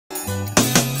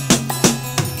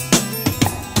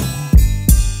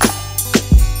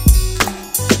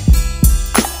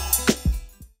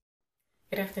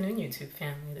YouTube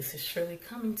family, this is Shirley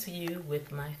coming to you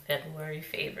with my February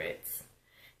favorites.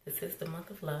 This is the month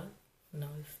of love.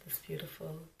 Notice this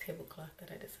beautiful tablecloth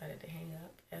that I decided to hang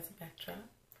up as a backdrop.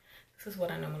 This is what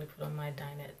I normally put on my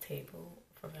dinette table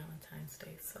for Valentine's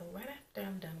Day. So right after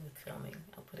I'm done with filming,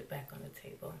 I'll put it back on the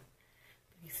table.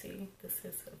 But you see, this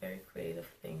is a very creative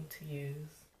thing to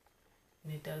use,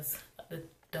 and it does the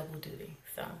double duty.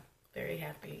 So very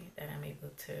happy that I'm able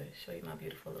to show you my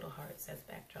beautiful little hearts as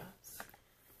backdrops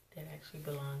that actually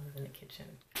belongs in the kitchen.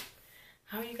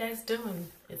 How are you guys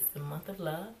doing? It's the month of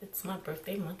love. It's my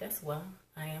birthday month as well.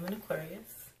 I am an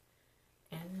Aquarius,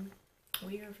 and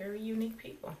we are very unique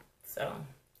people. So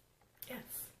yes,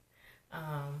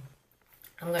 I'm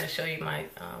going to show you my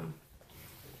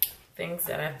things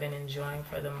that I've been enjoying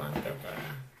for the month of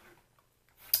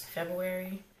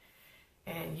February.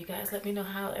 And you guys let me know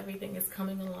how everything is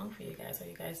coming along for you guys. Are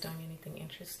you guys doing anything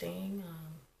interesting?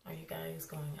 Are you guys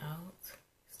going out?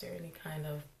 Is there any kind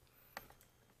of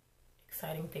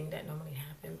exciting thing that normally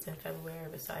happens in February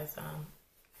besides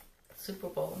Super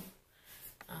Bowl?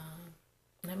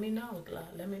 Let me know.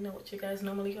 Let me know what you guys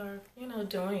normally are,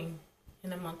 doing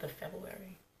in the month of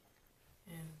February.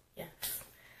 And yes,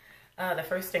 the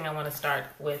first thing I want to start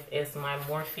with is my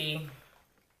Morphe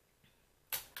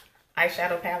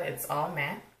eyeshadow palette. It's all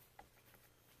matte.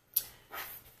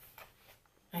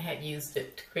 I had used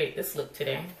it to create this look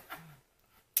today,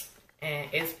 and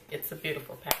it's a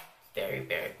beautiful palette. Very,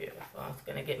 very beautiful. It's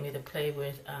gonna get me to play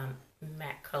with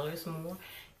matte colors more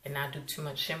and not do too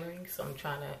much shimmering. So I'm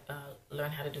trying to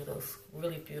learn how to do those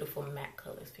really beautiful matte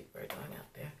colors people are doing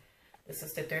out there. This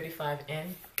is the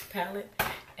 35N palette,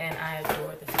 and I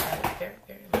adore this palette very,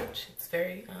 very much. It's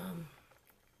very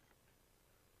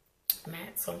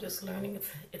matte, so I'm just learning.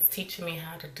 It's teaching me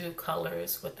how to do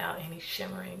colors without any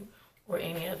shimmering or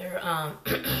any other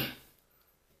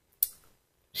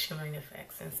shimmering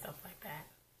effects and stuff like that.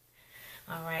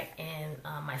 All right, and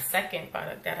my second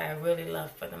product that I really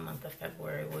love for the month of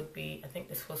February would be, I think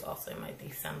this was also my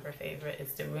December favorite,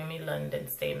 it's the Remy London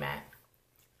Stay Matte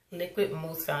Liquid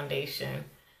Mousse Foundation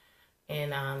in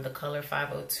the color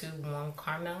 502 Warm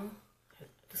Caramel.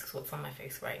 This is what's on my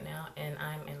face right now, and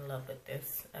I'm in love with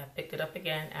this. I picked it up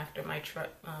again after my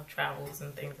travels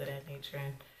and things of that nature,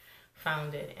 and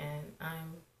found it, and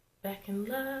I'm back in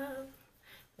love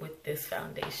with this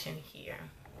foundation here.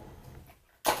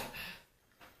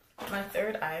 My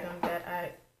third item that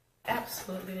I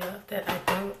absolutely love that I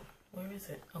don't, where is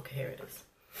it? Okay, here it is.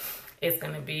 It's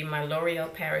going to be my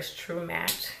L'Oreal Paris True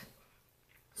Matte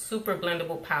Super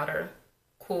Blendable Powder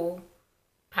Cool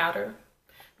Powder.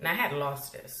 And I had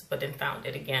lost this, but then found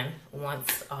it again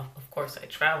once, of course, I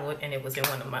traveled, and it was in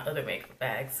one of my other makeup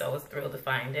bags, so I was thrilled to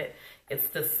find it. It's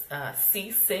this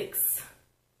C6,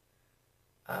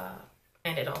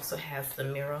 and it also has the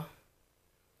mirror.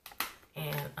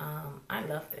 And I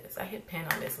love this. I hit pin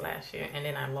on this last year, and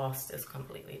then I lost this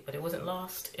completely. But it wasn't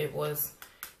lost. It was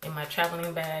in my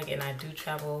traveling bag, and I do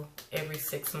travel every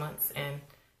 6 months, and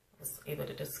I was able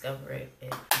to discover it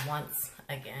once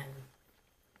again.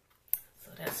 So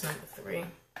that's number 3.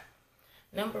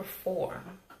 Number 4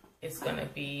 is going to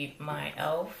be my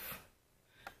e.l.f.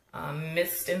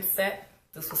 Mist and Set.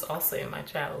 This was also in my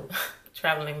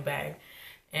traveling bag,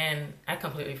 and I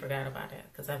completely forgot about it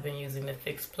because I've been using the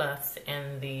Fix Plus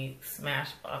and the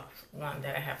Smashbox one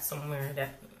that I have somewhere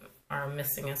that are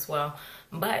missing as well.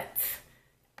 But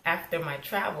after my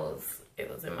travels, it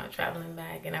was in my traveling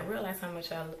bag, and I realized how much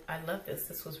I love this.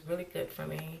 This was really good for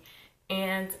me.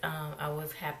 And I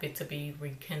was happy to be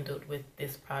rekindled with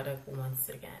this product once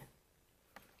again.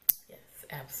 Yes,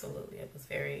 absolutely. I was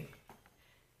very,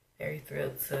 very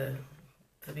thrilled to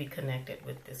be connected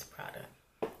with this product.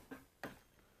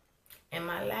 And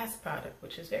my last product,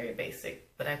 which is very basic,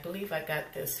 but I believe I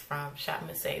got this from Shop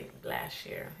Miss A last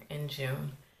year in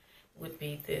June, would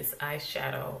be this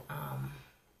eyeshadow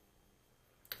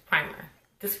primer.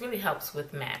 This really helps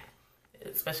with matte.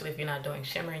 Especially if you're not doing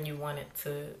shimmer and you want it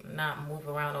to not move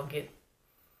around or get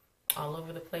all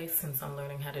over the place, since I'm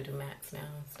learning how to do mattes now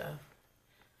and stuff.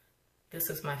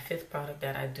 This is my 5th product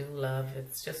that I do love.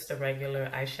 It's just a regular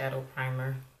eyeshadow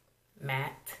primer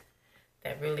matte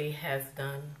that really has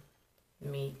done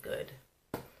me good,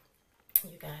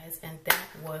 you guys. And that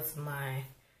was my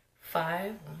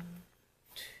 5, 1,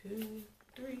 2,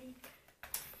 3,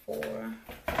 4,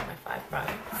 my 5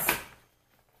 products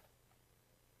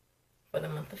for the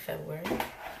month of February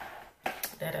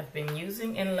that I've been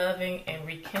using and loving and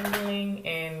rekindling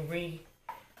and revisiting,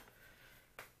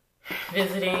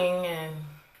 and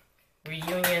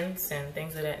reunions and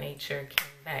things of that nature came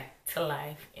back to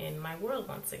life in my world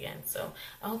once again. So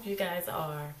I hope you guys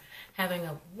are having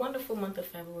a wonderful month of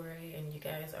February, and you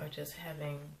guys are just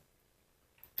having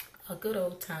a good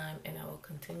old time, and I will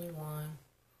continue on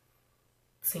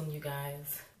seeing you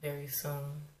guys very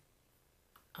soon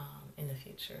in the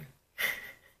future.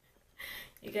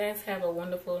 You guys have a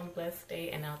wonderful and blessed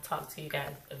day, and I'll talk to you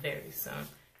guys very soon.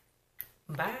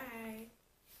 Bye.